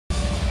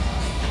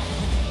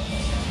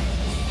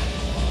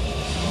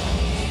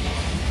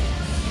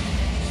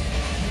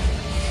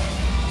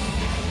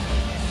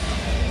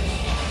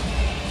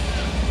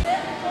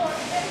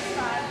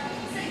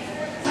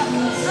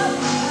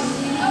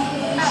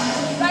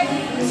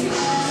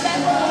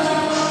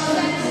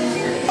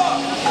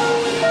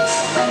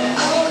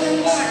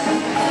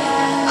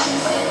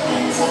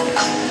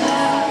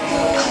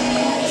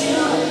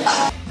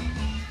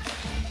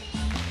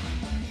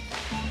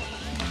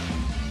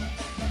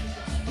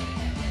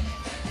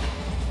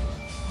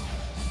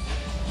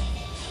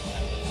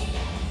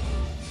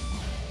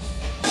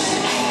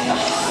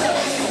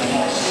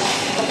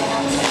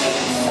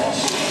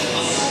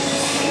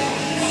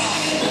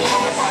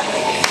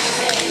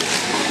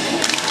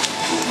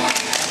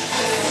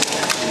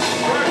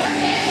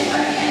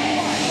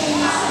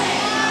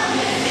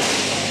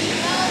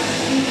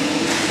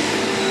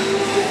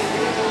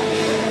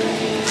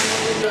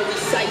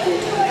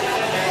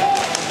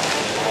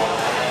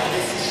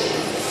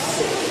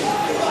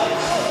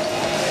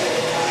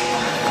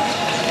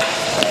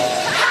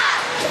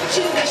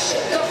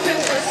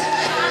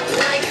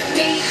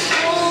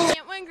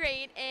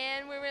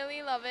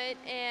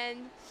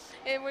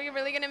and we're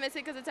really going to miss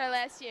it because it's our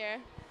last year.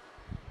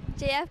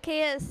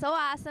 JFK is so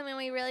awesome, and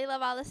we really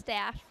love all the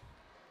staff.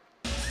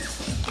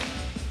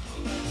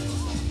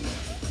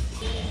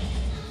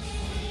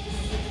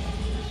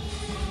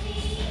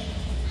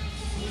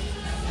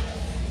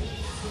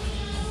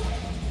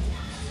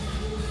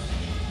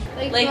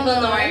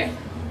 Lakeville North.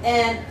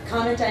 And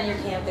comment on your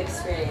camp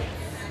experience.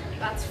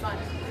 That's fun.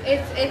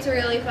 It's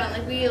really fun.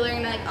 Like we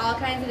learn like all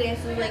kinds of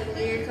dances, like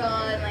lyrical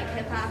and like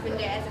hip hop and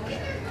jazz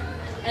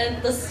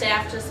And the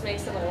staff just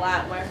makes it a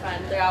lot more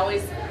fun. They're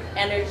always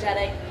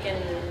energetic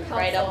and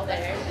right up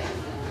there.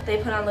 They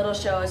put on little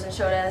shows and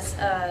showed us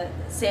a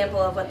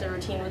sample of what the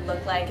routine would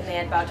look like, and they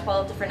had about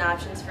 12 different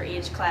options for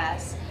each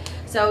class.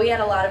 So we had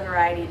a lot of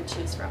variety to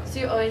choose from.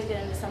 So you always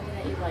get into something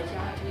that you like. You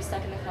don't have to be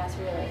stuck in the class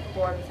where you're like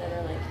bored with it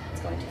or like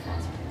it's going too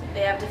fast.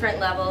 They have different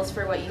levels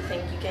for what you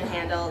think you can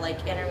handle,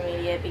 like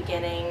intermediate,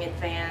 beginning,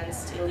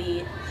 advanced,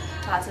 elite,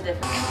 lots of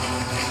different.